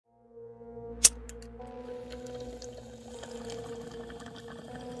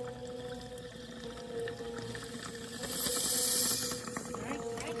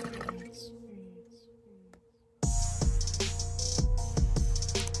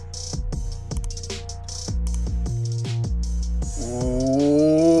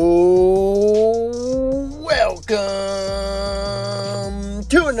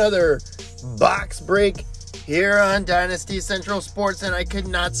another box break here on Dynasty Central Sports, and I could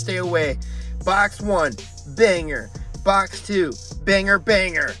not stay away. Box 1, banger. Box 2, banger,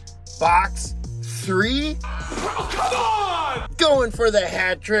 banger. Box 3, oh, come on! Going for the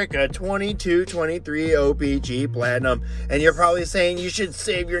hat trick, a 22-23 O-Pee-Chee Platinum. And you're probably saying you should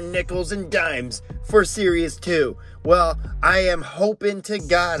save your nickels and dimes for Series 2. Well, I am hoping to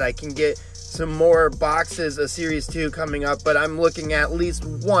God I can get some more boxes of Series 2 coming up, but I'm looking at least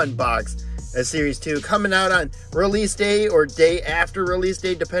one box of Series 2 coming out on release day or day after release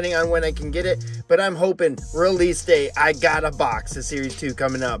day, depending on when I can get it. But I'm hoping release day, I got a box of Series 2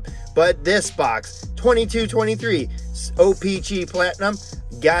 coming up. But this box, 22-23 O-Pee-Chee Platinum,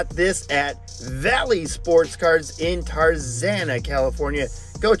 got this at Valley Sports Cards in Tarzana, California.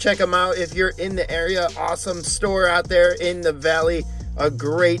 Go check them out if you're in the area. Awesome store out there in the Valley. A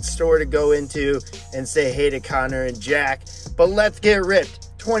great store to go into and say hey to Connor and Jack. But let's get ripped.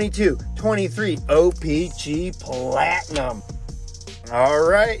 22-23 O-Pee-Chee Platinum. All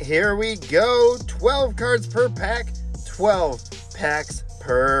right, here we go. 12 cards per pack, 12 packs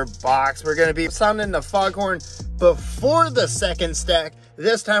per box. We're going to be sounding the foghorn before the second stack.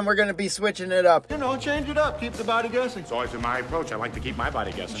 This time we're going to be switching it up. You know, change it up. Keep the body guessing. It's always been my approach. I like to keep my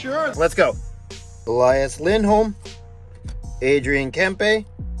body guessing. Sure. Let's go. Elias Lindholm, Adrian Kempe,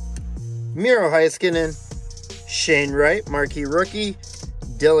 Miro Heiskanen, Shane Wright, marquee rookie,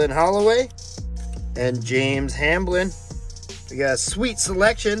 Dylan Holloway, and James Hamblin. We got sweet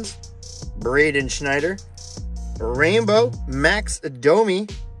selections. Braden Schneider, Rainbow Max Domi.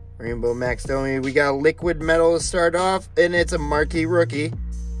 Rainbow Max Domi. We got liquid metal to start off, and it's a marquee rookie.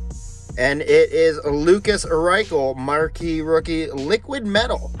 And it is Lucas Reichel, marquee rookie, liquid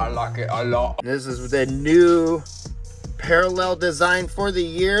metal. I like it a lot. This is the new parallel design for the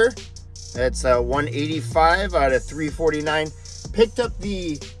year. That's 185 out of 349. Picked up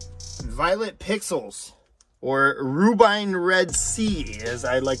the Violet Pixels, or Rubine Red Sea, as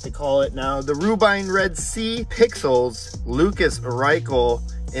I like to call it now. The Rubine Red Sea Pixels, Lucas Reichel,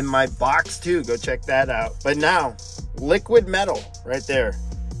 in my box too. Go check that out. But now, liquid metal right there.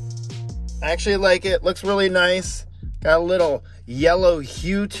 I actually like it. Looks really nice. Got a little yellow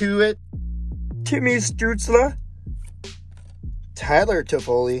hue to it. Timmy Stutzla, Tyler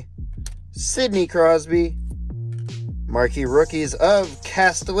Toffoli, Sidney Crosby, marquee rookies of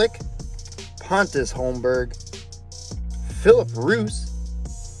Kastelic, Pontus Holmberg, Philip Roos.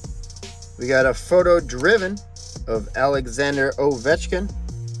 We got a photo driven of Alexander Ovechkin.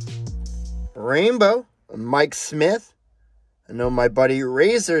 Rainbow, Mike Smith. I know my buddy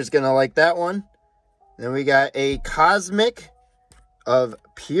Razor's gonna like that one. Then we got a cosmic of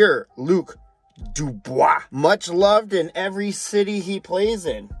Pierre-Luc Dubois. Much loved in every city he plays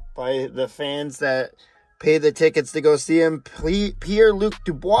in by the fans that pay the tickets to go see him. Pierre-Luc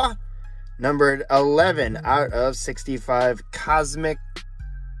Dubois, numbered 11 out of 65. Cosmic.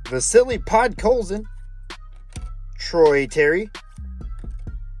 Vasily Podkolzin, Troy Terry,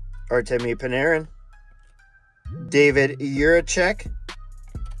 Artemi Panarin, David Juracek,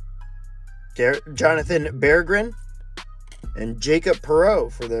 Jonathan Berggren, and Jacob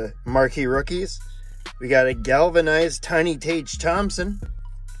Perreault for the marquee rookies. We got a galvanized Tiny Tage Thompson,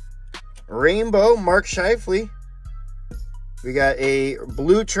 Rainbow Mark Scheifele. We got a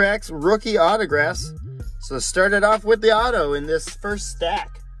Blue Tracks rookie autographs. So started off with the auto in this first stack.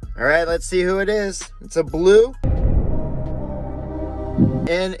 All right, let's see who it is. It's a blue.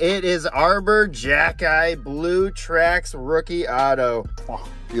 And it is Arbor Jackeye Blue Tracks rookie auto. Oh,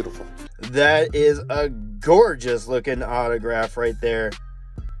 beautiful. That is a gorgeous looking autograph right there.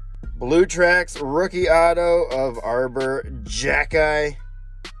 Blue Tracks rookie auto of Arbor Jackeye.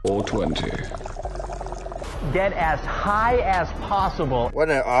 420. Get as high as possible. What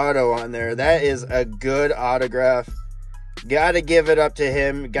an auto on there. That is a good autograph. Gotta give it up to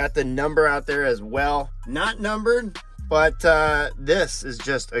him. Got the number out there as well. Not numbered, but this is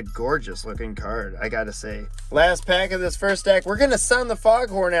just a gorgeous looking card, I gotta say. Last pack of this first stack. We're gonna sound the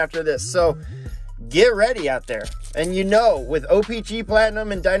foghorn after this, so get ready out there. And you know, with O-Pee-Chee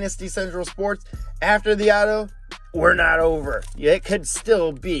Platinum and Dynasty Central Sports, after the auto, we're not over. It could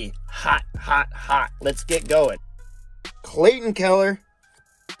still be hot, hot, hot. Let's get going. Clayton Keller,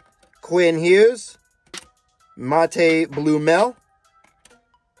 Quinn Hughes, Mate Blumel,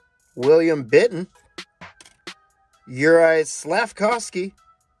 William Bitton, Uri Slavkovsky,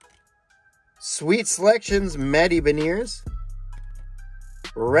 Sweet Selections, Matty Beniers,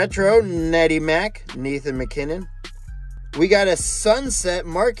 Retro Natty Mac, Nathan McKinnon. We got a Sunset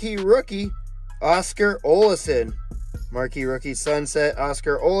marquee rookie, Oscar Olesen. Marquee rookie Sunset,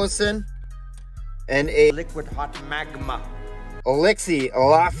 Oscar Olesen. And a Liquid hot magma. Alexis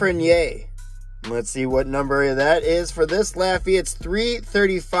Lafreniere. Let's see what number that is for this Laffy. It's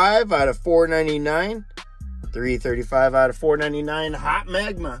 335 out of 499. 335 out of 499. Hot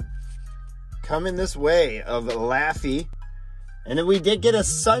Magma coming this way of Laffy. And then we did get a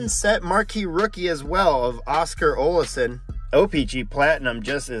Sunset Marquee Rookie as well of Oscar Olesen. O-Pee-Chee Platinum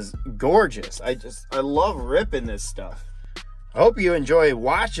just is gorgeous. I love ripping this stuff. I hope you enjoy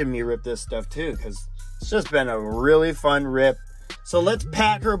watching me rip this stuff too, because it's just been a really fun rip. So let's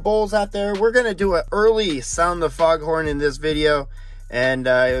pack our bowls out there. We're going to do an early Sound the Foghorn in this video and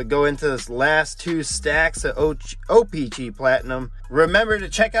go into this last two stacks of O-Pee-Chee Platinum. Remember to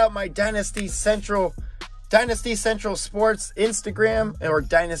check out my Dynasty Central Sports Instagram or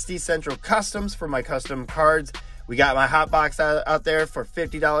Dynasty Central Customs for my custom cards. We got my hot box out there for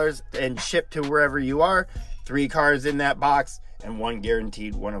 $50 and shipped to wherever you are. 3 cards in that box and 1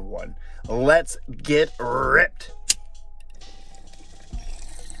 guaranteed 1 of 1. Let's get ripped.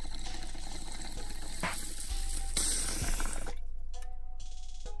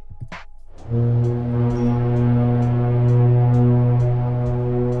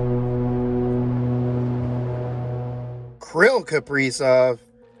 Krill Kaprizov,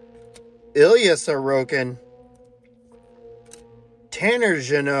 Ilya Sorokin, Tanner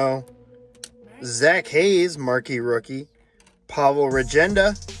Jeannot, Zach Hayes, Marquee Rookie, Pavel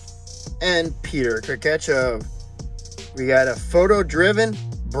Regenda, and Peter Krikechov. We got a photo-driven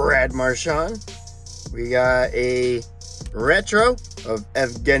Brad Marchand. We got a retro of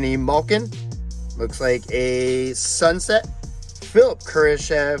Evgeny Malkin. Looks like a sunset. Philip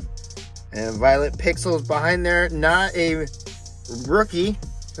Kurashev. And Violet Pixels behind there. Not a rookie,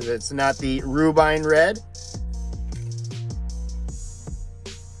 because it's not the Rubine Red.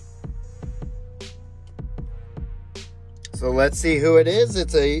 So let's see who it is.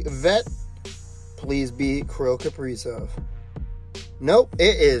 It's a vet. Please be Krill Kaprizov. Nope,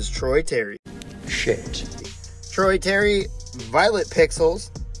 it is Troy Terry. Shit. Troy Terry, Violet Pixels.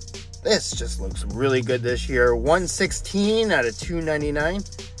 This just looks really good this year. 116 out of 299.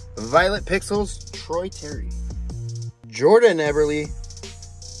 Violet Pixels, Troy Terry. Jordan Eberle,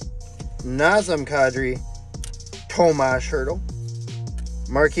 Nazem Kadri, Tomas Hertl.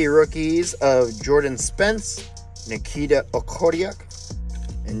 Marquee Rookies of Jordan Spence, Nikita Okhotiuk,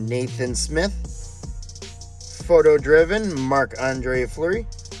 and Nathan Smith. Photo driven, Marc-Andre Fleury.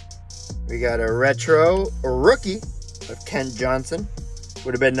 We got a retro rookie of Kent Johnson.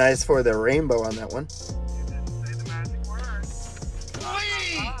 Would have been nice for the rainbow on that one.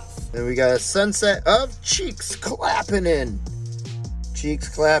 Then we got a sunset of Cheeks Clapping In. Cheeks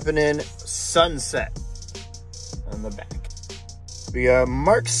Clapping In sunset on the back. We got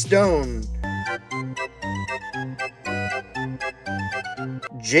Mark Stone,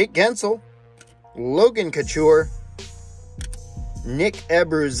 Jake Gensel, Logan Couture, Nick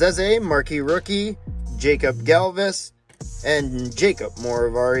Abruzese, Marquee Rookie, Jacob Galvis, and Jacob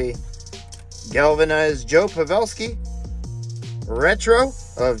Moravari. Galvanized Joe Pavelski. Retro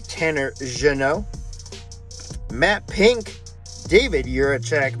of Tanner Jeannot. Matt Pink, David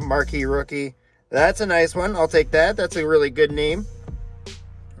Juracek, Marquee Rookie. That's a nice one. I'll take that. That's a really good name.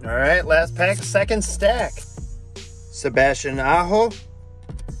 All right, last pack, second stack. Sebastian Aho,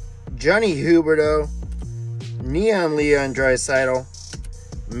 Johnny Huberto, Neon Leon Draisaitl,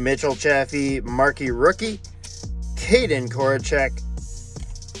 Mitchell Chaffee, Marquee Rookie, Caden Korachek,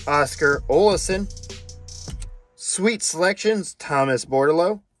 Oscar Olesen, Sweet Selections, Thomas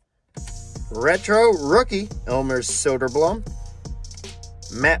Bordeleau, Retro Rookie, Elmer Soderblom,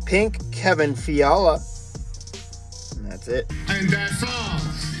 Matt Pink, Kevin Fiala, and that's it. And that's all.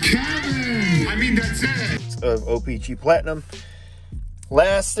 Kevin! I mean, that's it. Of O-Pee-Chee Platinum.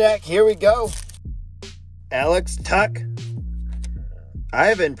 Last stack, here we go. Alex Tuck,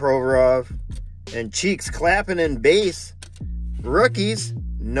 Ivan Provorov, and Cheeks Clapping In base. Rookies,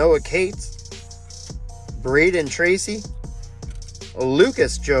 Noah Cates, Braden Tracy,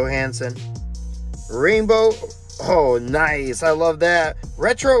 Lucas Johansson, Rainbow, oh nice, I love that.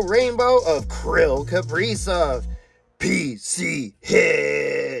 Retro Rainbow of Krill Kaprizov. PC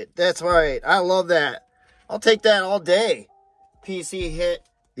hit. That's right, I love that. I'll take that all day. PC hit.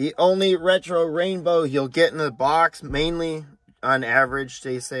 The only retro rainbow you'll get in the box, mainly on average,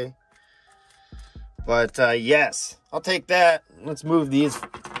 they say. But yes, I'll take that. Let's move these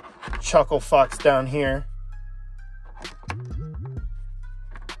chuckle fucks down here.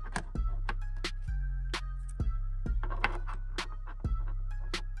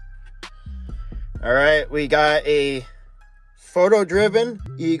 All right, we got a photo-driven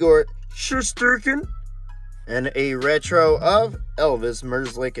Igor Shesterkin and a retro of Elvis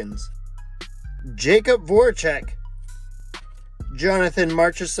Merzlikins. Jacob Voracek, Jonathan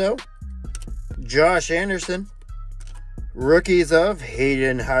Marchessault, Josh Anderson, rookies of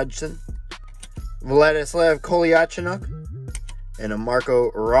Hayden Hodgson, Vladislav Kolyachonok, and a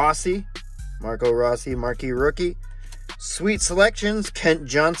Marco Rossi, marquee rookie. Sweet selections, Kent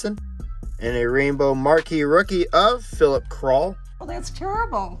Johnson, and a rainbow marquee rookie of Philip Kroll. Well, that's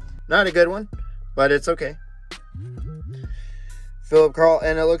terrible. Not a good one, but it's okay. Philip Kroll,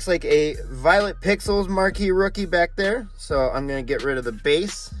 and it looks like a Violet Pixels marquee rookie back there. So I'm going to get rid of the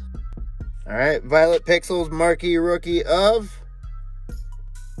base. All right, Violet Pixels marquee rookie of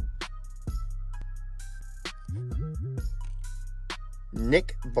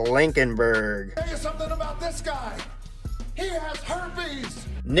Nick Blankenberg. Tell you something about this guy. He has herpes.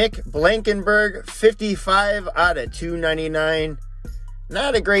 Nick Blankenberg, 55 out of 299.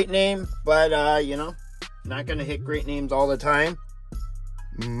 Not a great name, but you know, not going to hit great names all the time.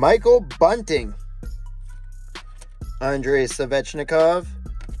 Michael Bunting, Andrei Svechnikov,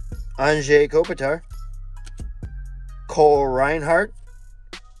 Anze Kopitar, Cole Reinhardt,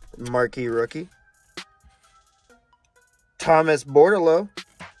 marquee rookie, Thomas Bordeleau,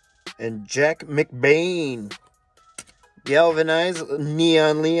 and Jack McBain. Galvanized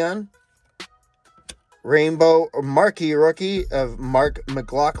Neon Leon, rainbow marquee rookie of Mark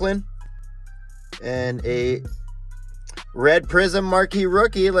McLaughlin, and a Red Prism marquee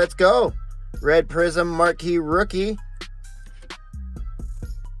rookie. Let's go. Red Prism marquee rookie.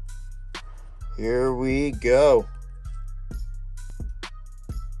 Here we go.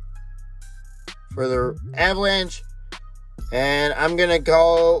 For the Avalanche. And I'm going to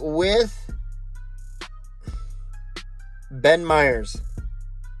go with Ben Myers.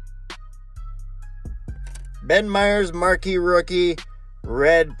 Ben Myers marquee rookie.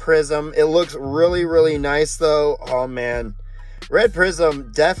 Red Prism. It looks really, really nice though. Oh man. Red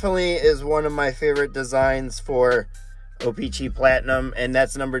Prism definitely is one of my favorite designs for O-Pee-Chee Platinum, and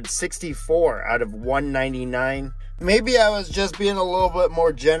that's numbered 64 out of 199. Maybe I was just being a little bit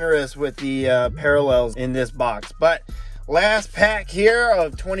more generous with the parallels in this box, but last pack here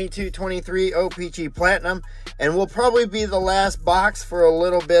of 22-23 O-Pee-Chee Platinum, and will probably be the last box for a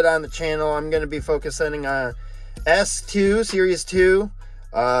little bit on the channel. I'm going to be focusing on S2, Series 2,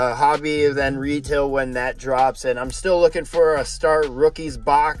 hobby, then retail when that drops. And I'm still looking for a Star Rookies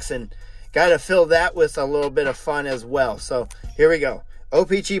box, and got to fill that with a little bit of fun as well. So here we go.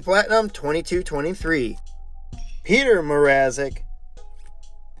 O-Pee-Chee Platinum 22-23. Peter Mrazek,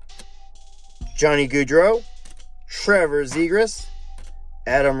 Johnny Gaudreau, Trevor Zegras,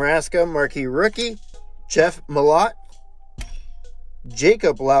 Adam Raska, marquee rookie, Jeff Malott,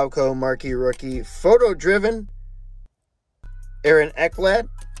 Jacob Lauko, marquee rookie, photo driven, Aaron Ekblad,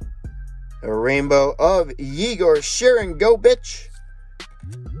 a rainbow of Yegor Sharangovich,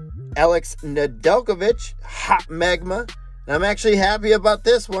 Alex Nedeljkovic, hot magma. And I'm actually happy about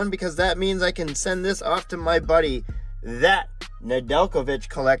this one because that means I can send this off to my buddy, that Nedeljkovic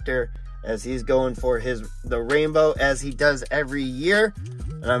collector, as he's going for the rainbow as he does every year.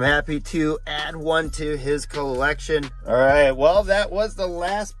 And I'm happy to add one to his collection. All right, well, that was the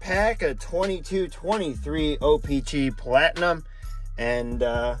last pack of 22-23 O-Pee-Chee Platinum. And,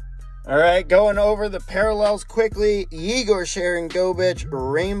 all right, going over the parallels quickly. Yegor Sharangovich,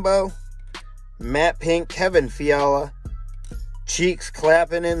 rainbow. Matte Pink, Kevin Fiala. Cheeks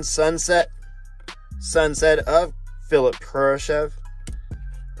clapping in sunset. Sunset of Philip Kurashev.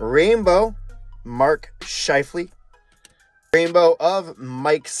 Rainbow, Mark Scheifele. Rainbow of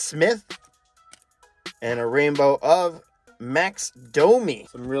Mike Smith. And a rainbow of Max Domi.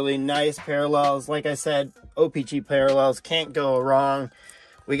 Some really nice parallels. Like I said, O-Pee-Chee parallels can't go wrong.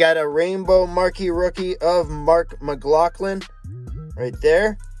 We got a rainbow marquee rookie of Mark McLaughlin right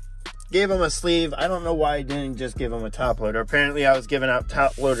there. Gave him a sleeve. I don't know why I didn't just give him a top loader. Apparently I was giving out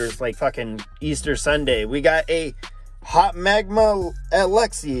top loaders like fucking Easter Sunday. We got a hot magma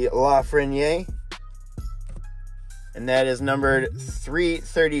Alexis Lafreniere, and that is numbered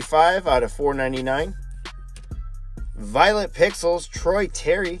 335 out of 499. Violet Pixels Troy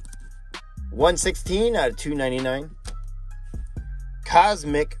Terry, 116 out of 299.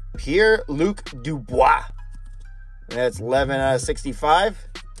 Cosmic Pierre-Luc Dubois, that's 11 out of 65.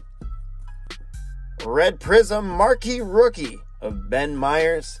 Red Prism marquee rookie of Ben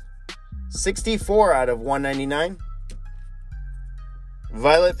Myers, 64 out of 199.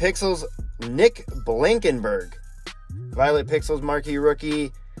 Violet Pixels Nick Blankenberg, Violet Pixels marquee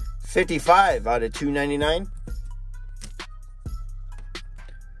rookie, 55 out of 299.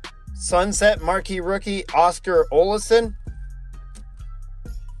 Sunset marquee rookie Oscar Olesen.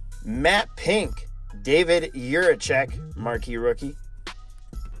 Matte Pink David Juracek, marquee rookie.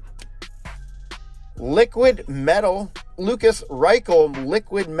 Liquid Metal Lucas Reichel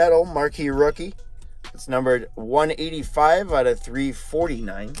Liquid Metal Marquee Rookie. It's numbered 185 out of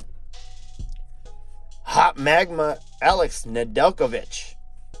 349. Hot Magma Alex Nedeljkovic.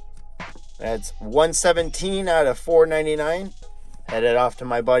 That's 117 out of 499. Headed off to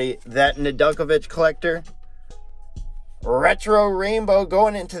my buddy, that Nedeljkovic collector. Retro Rainbow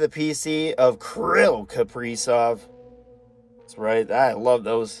going into the PC of Kirill Kaprizov. That's right, I love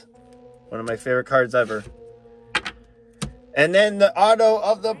those. One of my favorite cards ever. And then the auto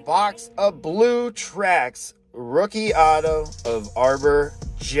of the box of Blue Tracks. Rookie auto of Arbor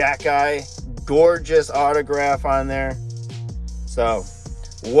Jackeye. Gorgeous autograph on there. So,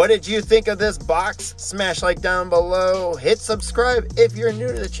 what did you think of this box? Smash like down below. Hit subscribe if you're new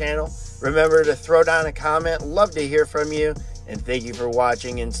to the channel. Remember to throw down a comment. Love to hear from you. And thank you for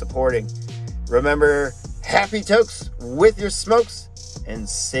watching and supporting. Remember, happy tokes with your smokes and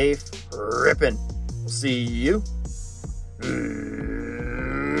safe ripping. We'll see you